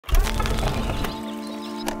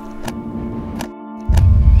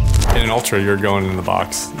ultra, you're going in the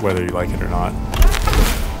box, whether you like it or not.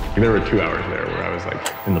 There were 2 hours there where I was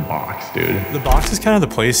like in the box, dude. The box is kind of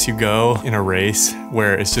the place you go in a race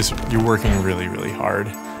where it's just, you're working really, really hard.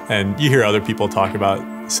 And you hear other people talk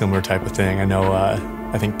about similar type of thing. I know,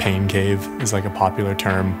 I think pain cave is like a popular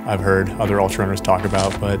term I've heard other ultra runners talk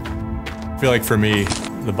about, but I feel like for me,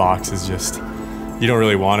 the box is just, you don't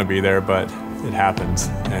really want to be there, but it happens.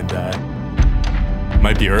 And it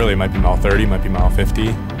might be early, it might be mile 30, it might be mile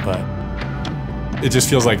 50, but it just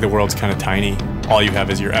feels like the world's kind of tiny. All you have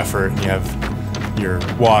is your effort, and you have your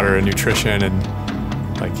water and nutrition and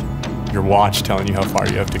like your watch telling you how far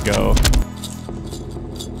you have to go.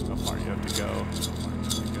 How far you have to go.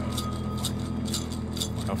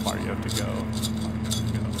 How far you have to go.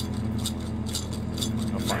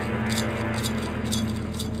 How far you have to go.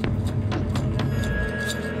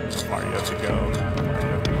 How far you have to go.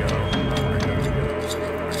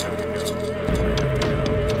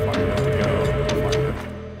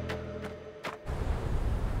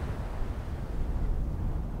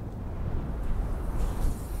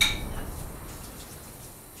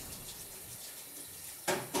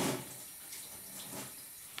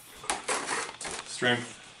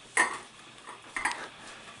 Strength.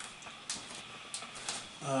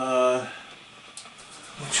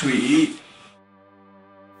 What should we eat?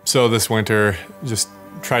 So this winter, just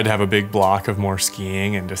tried to have a big block of more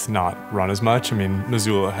skiing and just not run as much. I mean,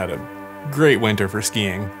 Missoula had a great winter for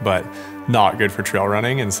skiing, but not good for trail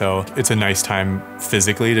running. And so it's a nice time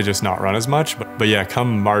physically to just not run as much. But yeah,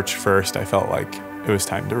 come March 1st, I felt like it was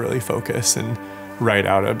time to really focus and write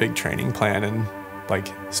out a big training plan and like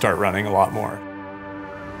start running a lot more.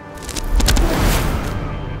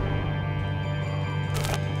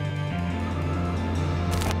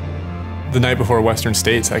 The night before Western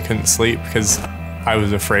States, I couldn't sleep because I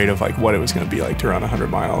was afraid of like what it was going to be like to run 100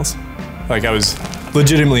 miles. Like I was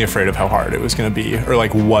legitimately afraid of how hard it was going to be, or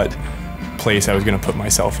like what place I was going to put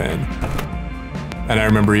myself in. And I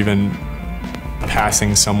remember even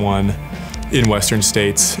passing someone in Western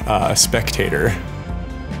States, a spectator.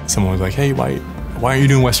 Someone was like, "Hey, why aren't you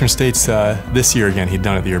doing Western States this year again?" He'd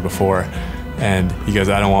done it the year before. And he goes,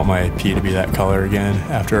 "I don't want my pee to be that color again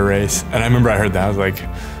after a race." And I remember I heard that, I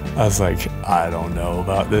was like, I don't know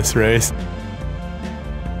about this race.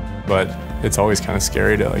 But it's always kind of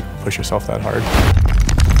scary to like push yourself that hard.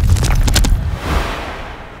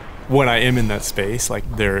 When I am in that space, like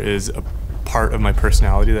there is a part of my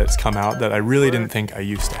personality that's come out that I really didn't think I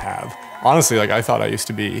used to have. Honestly, like I thought I used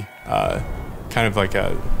to be kind of like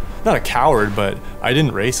not a coward, but I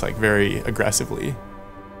didn't race like very aggressively.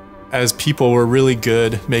 As people were really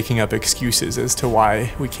good making up excuses as to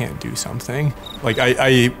why we can't do something. Like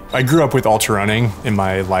I grew up with ultra running in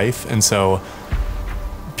my life, and so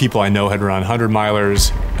people I know had run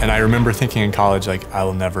 100-milers, and I remember thinking in college, like, I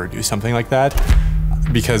will never do something like that,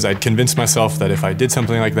 because I'd convinced myself that if I did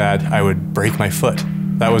something like that, I would break my foot.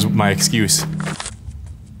 That was my excuse.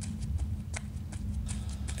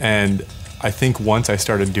 And I think once I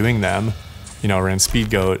started doing them, you know, I ran Speed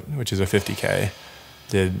Goat, which is a 50K,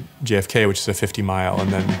 did JFK, which is a 50-mile,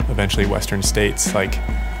 and then eventually Western States. Like,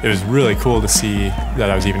 it was really cool to see that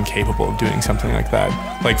I was even capable of doing something like that.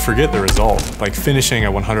 Like, forget the result. Like, finishing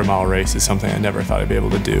a 100-mile race is something I never thought I'd be able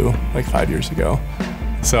to do like 5 years ago.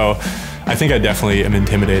 So I think I definitely am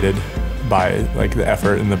intimidated by like the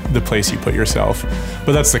effort and the place you put yourself.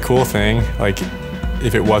 But that's the cool thing. Like,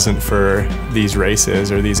 if it wasn't for these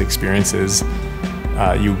races or these experiences,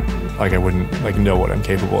 I wouldn't like know what I'm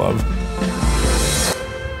capable of.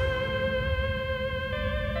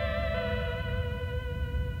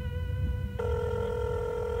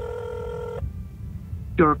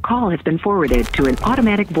 Your call has been forwarded to an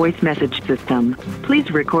automatic voice message system.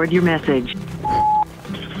 Please record your message.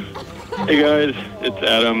 Hey guys, it's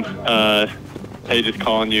Adam. Hey, just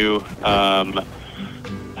calling you.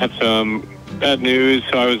 Had some bad news.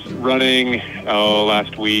 So I was running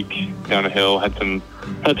last week down a hill. Had some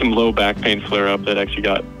low back pain flare up that actually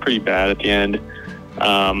got pretty bad at the end.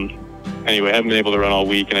 Anyway, I haven't been able to run all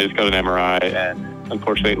week, and I just got an MRI, and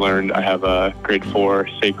unfortunately learned I have a grade 4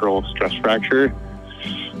 sacral stress fracture.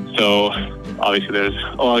 So obviously there's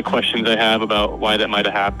a lot of questions I have about why that might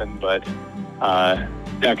have happened, but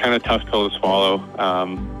yeah, kind of tough pill to swallow.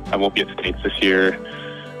 I won't be at States this year.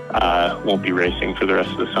 Won't be racing for the rest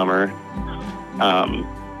of the summer. Kind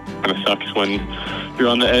of sucks when you're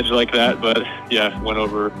on the edge like that, but yeah, went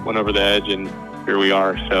over the edge, and here we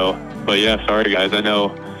are. So, but yeah, sorry guys. I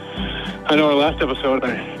know our last episode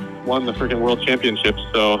I won the freaking world championship,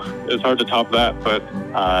 so it's hard to top that, but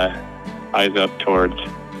eyes up towards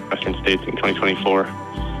Western States in 2024. All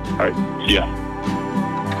right, see ya.